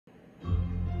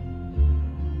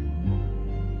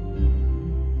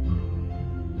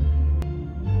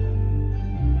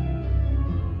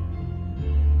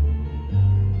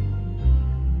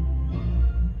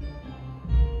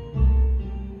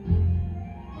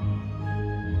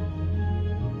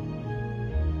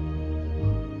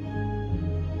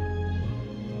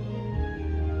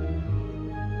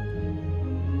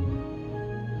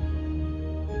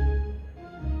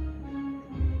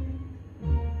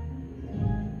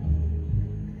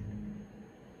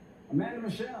Amanda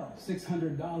Michelle,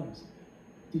 $600.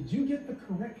 Did you get the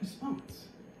correct response?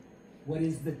 What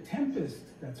is the tempest?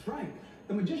 That's right.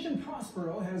 The magician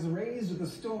Prospero has raised the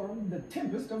storm, the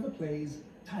tempest of the play's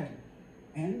title.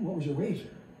 And what was your wager?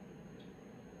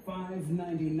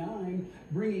 $5.99,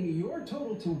 bringing your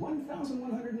total to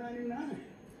 $1,199.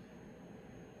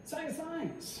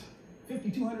 Science,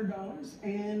 $5,200.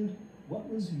 And what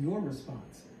was your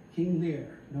response? King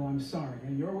Lear, no, I'm sorry.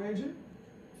 And your wager?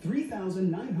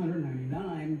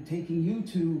 $3,999, taking you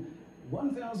to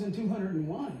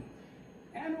 $1,201.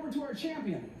 And over to our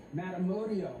champion, Matt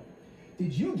Amodio.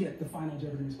 Did you get the final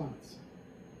Jeopardy response?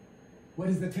 What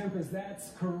is the tempest?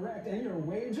 That's correct. And your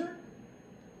wager?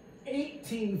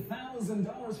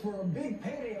 $18,000 for a big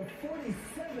payday of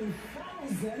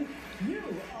 $47,000. You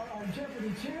are our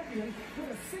Jeopardy champion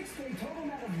with a 6-day total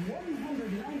amount of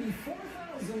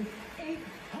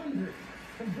 $194,800.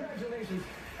 Congratulations.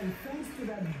 And thanks to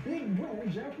that big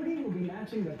win, Jeopardy will be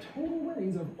matching the total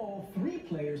winnings of all 3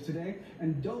 players today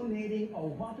and donating a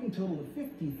whopping total of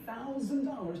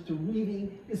 $50,000 to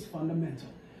Reading is Fundamental.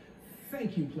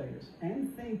 Thank you, players,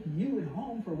 and thank you at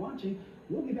home for watching.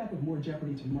 We'll be back with more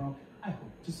Jeopardy tomorrow. I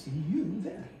hope to see you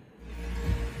then.